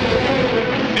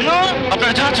 মিনু,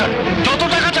 আপনারা যা চান, যত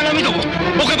টাকা চান আমি দেবো,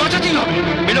 ওকে বাঁচাতেই হবে।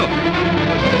 মিনু,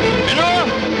 মিনু,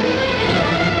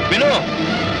 মিনু,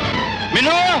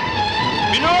 মিনু,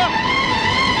 মিনু,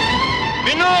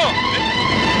 মিনু,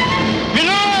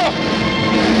 মিনু।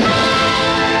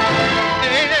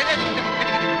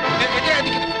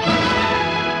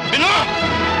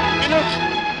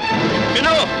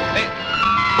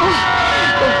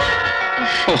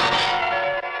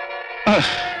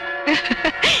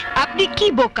 আপনি কি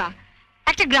বোকা,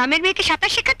 একটা গ্রামের মেয়েকে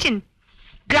সাঁতার শেখাচ্ছেন?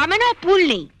 গ্রামে নয় পুল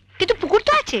নেই, কিন্তু পুকুর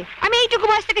তো আছে। আমি এইটুকু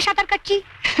বয়স থেকে সাঁতার কাটছি।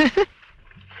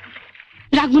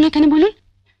 রাখবো না কেন বলুন?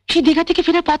 সেই দীঘা থেকে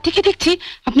ফেরার পর থেকে দেখছি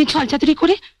আপনি ছলচাতুরি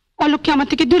করে অলোককে আমার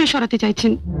থেকে দূরে সরাতে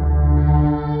চাইছেন।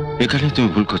 এখানে তুমি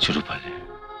ভুল করছো রূপালী।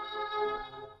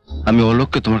 আমি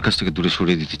অলোককে তোমার কাছ থেকে দূরে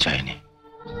সরিয়ে দিতে চাইনি,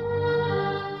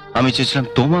 আমি চেয়েছিলাম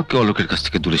তোমাকে অলোকের কাছ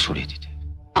থেকে দূরে সরিয়ে দিতে।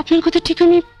 আপনার কথা ঠিক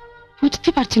আমি বুঝতে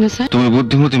পারছি না স্যার। তুমি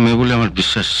বুদ্ধিমতী মেয়ে বলে আমার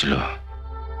বিশ্বাস ছিল,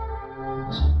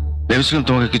 ভেবেছিলাম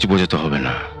তোমাকে কিছু বোঝাতে হবে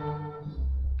না,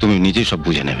 তুমি নিজেই সব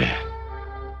বুঝে নেবে।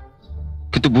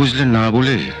 কিন্তু বুঝলে না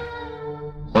বলে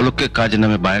অলোককে কাজের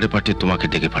নামে বাইরে পাঠিয়ে তোমাকে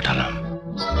ডেকে পাঠালাম।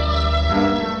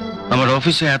 আমার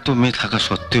অফিসে এত মেয়ে থাকা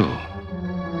সত্ত্বেও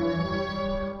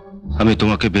আমি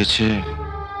তোমাকে বেছে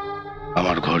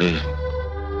আমার ঘরে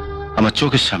আমার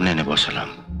চোখের সামনে এনে বসালাম।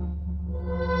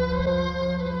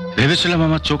 ভেবেছিলাম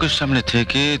আমার চোখের সামনে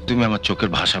থেকে তুমি আমার চোখের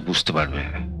ভাষা বুঝতে পারবে,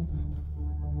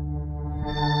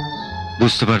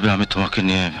 আমি তোমাকে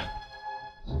নিয়ে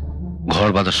ঘর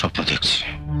বাঁধার স্বপ্ন দেখছি।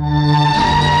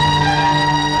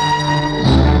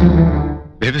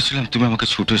 ভেবেছিলাম তুমি আমাকে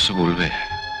ছুটে এসে বলবে,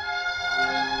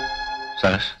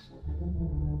 স্যার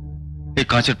এই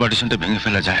কাঁচের পার্টিশনটা ভেঙে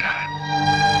ফেলা যায় না।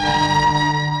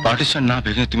 পার্টিশন না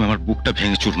ভেঙে তুমি আমার বুকটা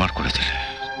ভেঙে চুরমার করে দিলে,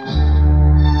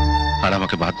 আর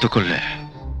আমাকে বাধ্য করলে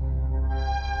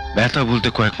ব্যথা বলতে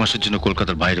কয়েক মাসের জন্য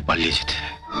কলকাতার বাইরে পালিয়ে যেতে।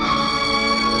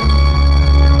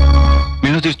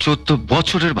 মিনতির 14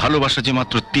 বছরের ভালোবাসা যে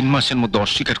মাত্র 3 মাসের মধ্যে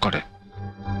অস্বীকার করে,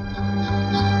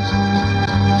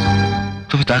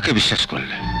 তুমি তাকে বিশ্বাস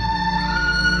করলে।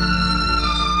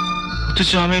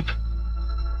 অথচ আমি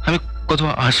কত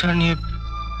আশা নিয়ে।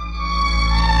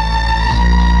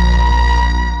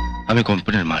 আমি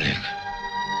কোম্পানির মালিক,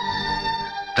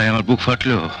 তাই আমার বুক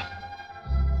ফাটলেও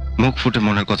মুখ ফুটে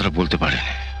মনের কথাটা বলতে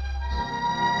পারিনি।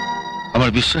 আমার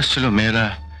বিশ্বাস ছিল মেয়েরা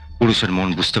পুরুষের মন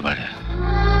বুঝতে পারে,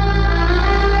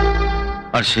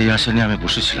 আর সেই আশা নিয়ে আমি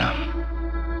বসেছিলাম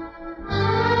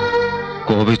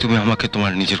কবে তুমি আমাকে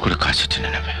তোমার নিজের করে কাছে টেনে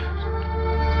নেবে।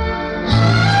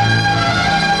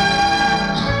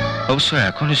 অবশ্য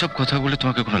এখন এসব কথা বলে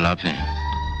তোমাকে কোনো লাভ নেই,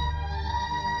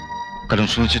 কারণ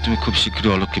শুনেছি তুমি খুব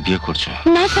শীঘ্রই অলোককে বিয়ে করছো।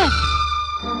 না স্যার,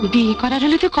 বিয়ে করার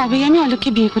হলে তো কবেই আমি অলোককে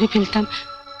বিয়ে করে ফেলতাম।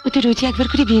 ও তো রোজই একবার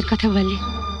করে বিয়ের কথা বলে।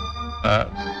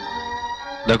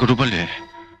 দেখো রূপালী,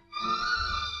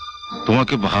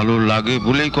 তোমাকে ভালো লাগে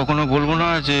বলেই কখনো বলবো না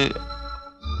যে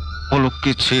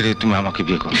অলোককে ছেড়ে তুমি আমাকে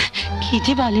বিয়ে করো। কি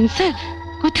যে বলেন স্যার,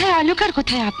 কোথায় অলোক আর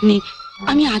কোথায় আপনি?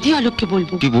 আমি আজই অলোককে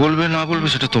বলবো। কি বলবে না বলবে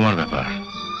সেটা তোমার ব্যাপার।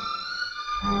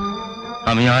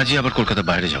 আমি আজই আবার কলকাতা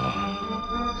বাইরে যাব,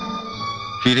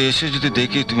 ফিরে এসে যদি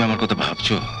দেখি তুমি আমার কথা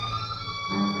ভাবছো,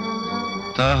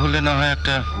 তাহলে না হয়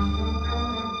একটা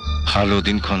ভালো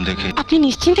দিনক্ষণ দেখে। আপনি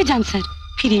নিশ্চিন্তে যান স্যার,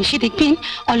 ফিরে এসে দেখবেন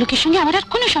অলোকের সঙ্গে আমার আর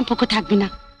কোনো সম্পর্ক থাকবে না।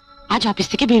 আজ অফিস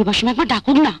থেকে বেরোবার সময় একবার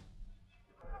ডাকুন না।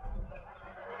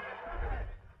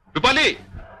 রূপালী,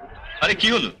 আরে কি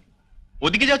হলো?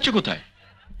 ওদিকে যাচ্ছ কোথায়?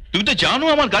 তুমি তো জানো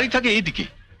আমার গাড়ি থাকে এইদিকে।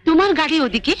 তোমার গাড়ি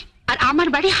ওদিকে আর আমার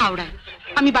বাড়ি হাওড়ায়।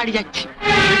 আমি বাড়ি যাচ্ছি।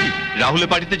 রাহুলের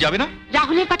পার্টিতে যাবে না?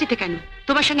 রাহুলের পার্টিতে কেন?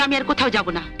 তোমার সঙ্গে আমি আর কোথাও যাব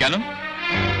না। কেন?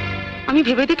 আমি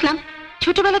ভেবে দেখলাম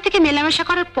ছোটবেলা থেকে মেলামেশা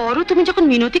করার পরও তুমি যখন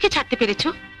মিনতিকে ছাড়তে পেরেছো,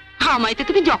 আমায় তো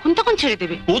তুমি যখন তখন ছেড়ে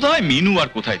দেবে। কোথায় মিনু আর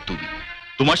কোথায় তুমি?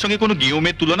 তোমার সঙ্গে কোনো গেঁয়ো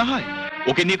তুলনা হয়?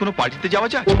 ওকে নিয়ে কোনো পার্টিতে যাওয়া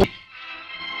যায়?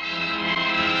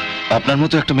 আপনার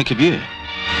মতো একটা মেয়েকে বিয়ে?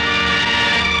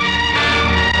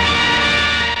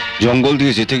 জঙ্গল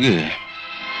দিয়ে যেতে গিয়ে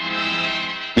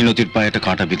মিনতির পায়ে একটা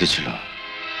কাঁটা বিঁধেছিল।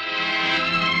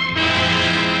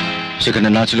 সেখানে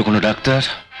না ছিল কোনো ডাক্তার,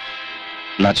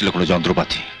 না ছিল কোনো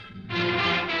যন্ত্রপাতি,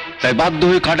 তাই বাধ্য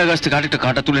হয়ে কাঁটা গাছ থেকে আরেকটা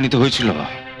কাঁটা তুলে নিতে হয়েছিল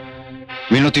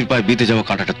মিনতির পায়ে বিঁধে যাওয়া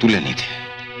কাঁটাটা তুলে নিতে।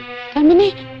 তার মানে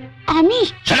আমি?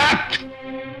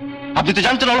 আপনি তো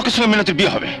জানতেন অলকের সঙ্গে মিনতির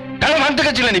বিয়ে হবে, কেন মানতে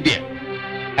গেছিলেন এই বিয়ে?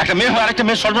 একটা মেয়ে হয় আরেকটা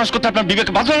মেয়ে সর্বনাশ করতে আপনার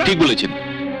বিবেকে বাধ্য না? ঠিক বলেছেন,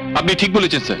 আপনি ঠিক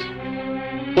বলেছেন স্যার।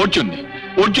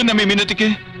 ওর জন্য আমি মিনতিকে।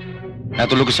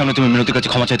 এত লোকের সামনে তুমি মিনতির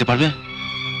কাছে ক্ষমা চাইতে পারবে?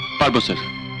 পারবো স্যার।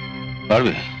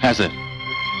 পারবে? হ্যাঁ স্যার।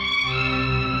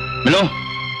 মিনো,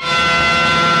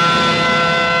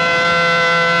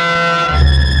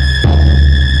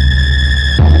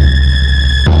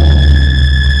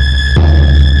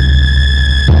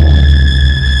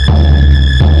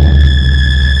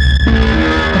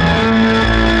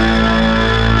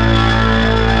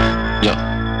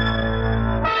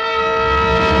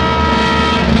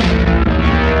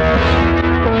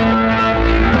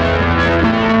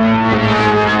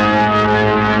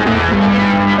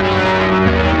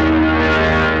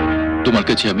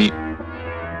 আমি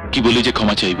কি বলি যে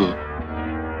ক্ষমা চাইবো,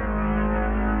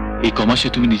 এই ক্ষমা সে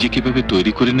তুমি নিজে কিভাবে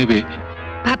তৈরি করে নেবে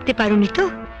ভাবতে পারোনি তো?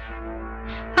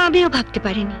 আমিও ভাবতে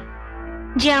পারিনি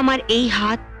যে আমার এই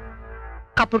হাত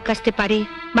কাপড় কাচতে পারে,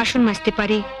 বাসন মাজতে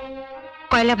পারে,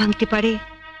 কয়লা ভাঙতে পারে,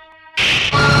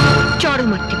 চড়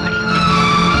মারতে পারে।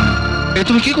 এ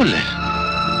তুমি কি করলে?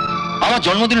 আমার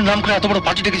জন্মদিনের নাম করে এত বড়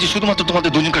পার্টি ডেকেছি শুধুমাত্র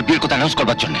তোমাদের দুজনকার বিয়ের কথা অ্যানাউন্স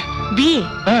করবার জন্য। বিয়ে?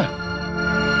 হ্যাঁ।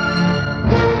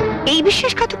 এই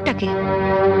বিশ্বাসঘাতকটাকে?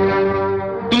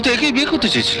 তুমি তো একেই বিয়ে করতে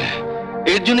চেয়েছিলে,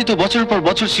 এর জন্যই তো বছরের পর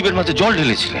বছর শিবের মাঝে জল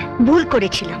ঢেলেছিলে। ভুল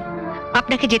করেছিলাম,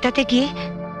 আপনাকে জেতাতে গিয়ে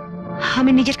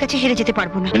আমি নিজের কাছে হেরে যেতে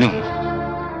পারবো না।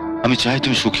 আমি চাই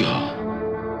তুমি সুখী হও,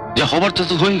 যা হবার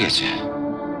তো হয়ে গেছে।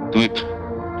 তুমি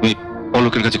তুমি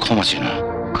অলোকের কাছে ক্ষমা চেয়ে না।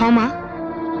 ক্ষমা?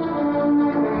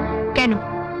 কেন,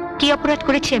 কি অপরাধ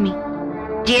করেছি আমি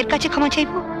যে এর কাছে ক্ষমা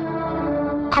চাইবো?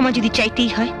 ক্ষমা যদি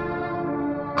চাইতেই হয়,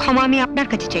 ক্ষমা আমি আপনার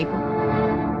কাছে চাইবো।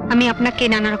 আমি আপনাকে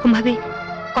নানা রকম ভাবে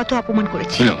কত অপমান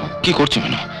করেছি। কি করছো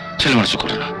মেনো? ছেলে মানুষ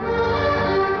করো না।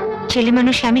 ছেলে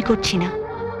মানুষ আমি করছি না,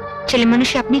 ছেলে মানুষ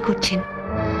আপনি করছেন।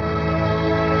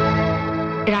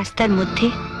 রাস্তার মধ্যে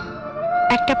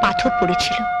একটা পাথর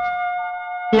পড়েছিল,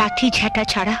 লাঠি ঝাঁটা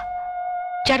ছাড়া,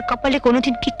 যার কপালে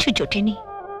কোনোদিন কিচ্ছু জোটেনি।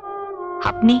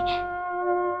 আপনি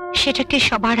সেটাকে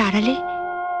সবার আড়ালে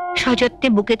সযত্নে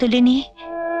বুকে তুলে নিয়ে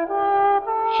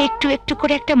একটু একটু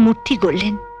করে একটা মূর্তি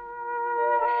গড়লেন।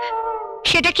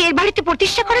 সেটাকে এর বাড়িতে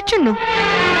প্রতিষ্ঠা করার জন্য?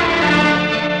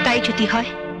 তাই যদি হয়,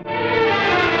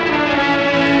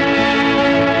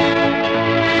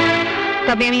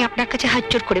 তবে আমি আপনার কাছে হাত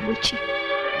জোড় করে বলছি,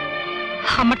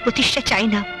 আমার প্রতিষ্ঠা চাই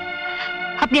না,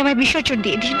 আপনি আমায় বিসর্জন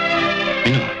দিয়ে দিন।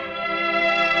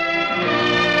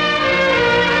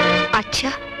 আচ্ছা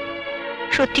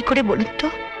সত্যি করে বলুন তো,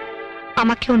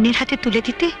 আমাকে অন্যের হাতে তুলে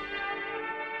দিতে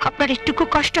আপনার একটুকু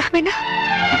কষ্ট হবে না?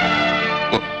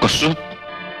 কষ্ট?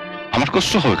 আমার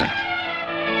কষ্ট হবে কেন?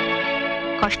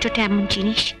 কষ্টটা এমন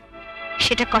জিনিস,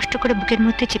 সেটা কষ্ট করে বুকের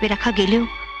মধ্যে চেপে রাখা গেলেও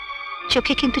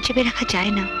চোখে কিন্তু চেপে রাখা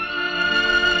যায় না।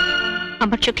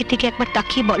 আমার চোখের দিকে একবার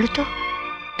তাকিয়ে বলো তো,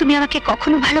 তুমি আমাকে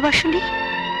কখনো ভালোবাসোনি?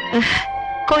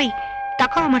 কই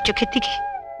তাকাও আমার চোখের দিকে,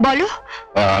 বলো।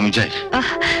 আমি যাই।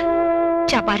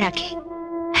 যাবার আগে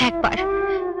একবার,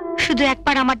 শুধু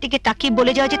একবার আমার দিকে তাকিয়ে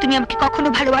বলে যাও যে তুমি আমাকে কখনো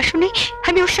ভালোবাসোনি,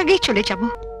 আমি ওর সঙ্গেই চলে যাব।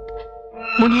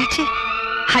 মনে আছে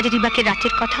হাজারিবাগের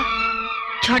রাতের কথা?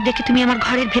 ঝড় দেখে তুমি আমার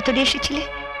ঘরের ভেতরে এসেছিলে,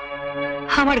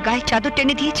 আমার গায়ে চাদর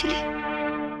টেনে দিয়েছিলে।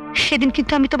 সেদিন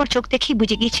কিন্তু আমি তোমার চোখ দেখেই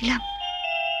বুঝে গিয়েছিলাম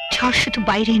ঝড় শুধু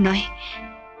বাইরেই নয়,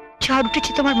 ঝড়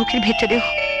উঠেছে তোমার মুখের ভেতরেও।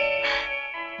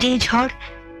 যে ঝড়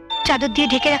চাদর দিয়ে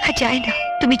ঢেকে রাখা যায় না।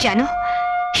 তুমি জানো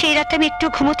সেই রাতে আমি একটু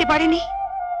ঘুমোতে পারিনি,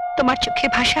 তোমার চোখের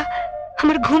ভাষা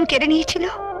আমার ঘুম কেড়ে নিয়েছিল।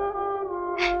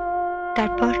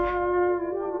 তারপর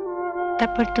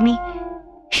তারপর তুমি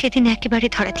সেদিন একেবারে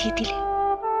ধরা দিয়ে দিলে।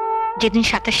 যেদিন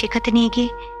সাঁতার শেখাতে নিয়ে গিয়ে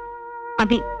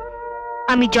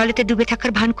আমি জলেতে ডুবে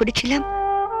থাকার ভান করেছিলাম,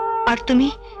 আর তুমি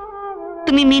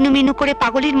তুমি মিনু মিনু করে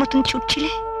পাগলের মতন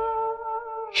ছুটছিলে।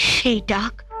 সেই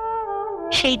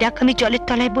ডাক আমি জলের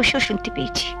তলায় বসেও শুনতে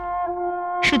পেয়েছি।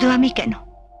 শুধু আমি কেন,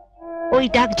 ওই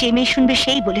ডাক যে মেয়ে শুনবে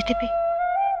সেই বলে দেবে।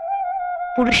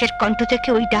 পুরুষের কণ্ঠ থেকে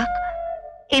ওই ডাক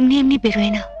এমনি এমনি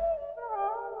বেরোয় না,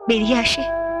 বেরিয়ে আসে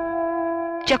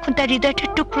যখন তার হৃদয়টা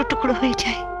টুকরো টুকরো হয়ে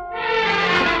যায়।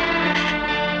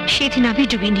 সেদিন আমি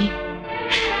ডুবিনি,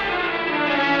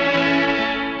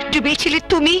 ডুবেছিলে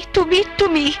তুমি তুমি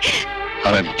তুমি।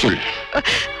 চল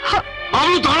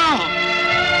বাবলু, দাঁড়াও।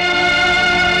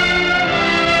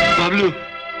 বাবলু,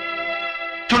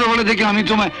 ছোটবেলা থেকে আমি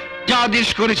তোমায় যা আদেশ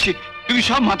করেছি তুমি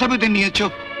সব মাথা পেতে নিয়েছো।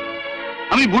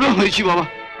 আমি বুড়ো হয়েছি বাবা,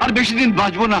 আর বেশি দিন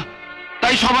বাঁচবো না।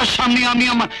 তাই সবার সামনে আমি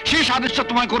আমার শেষ আদেশটা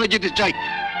তোমায় করে যেতে চাই।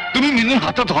 তুমি মিনুর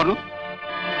হাতে ধরো।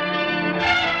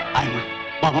 আয় মা,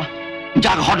 বাবা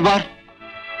যা ঘটবার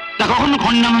তা কখনো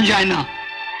খণ্ডানো যায় না।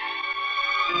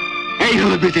 এই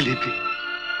হলো বিধিলিপি।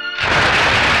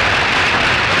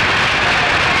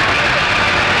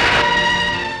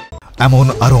 এমন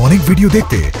আরো অনেক ভিডিও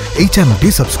দেখতে এই চ্যানেলটি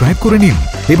সাবস্ক্রাইব করে নিন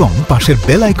এবং পাশের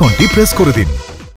বেল আইকনটি প্রেস করে দিন।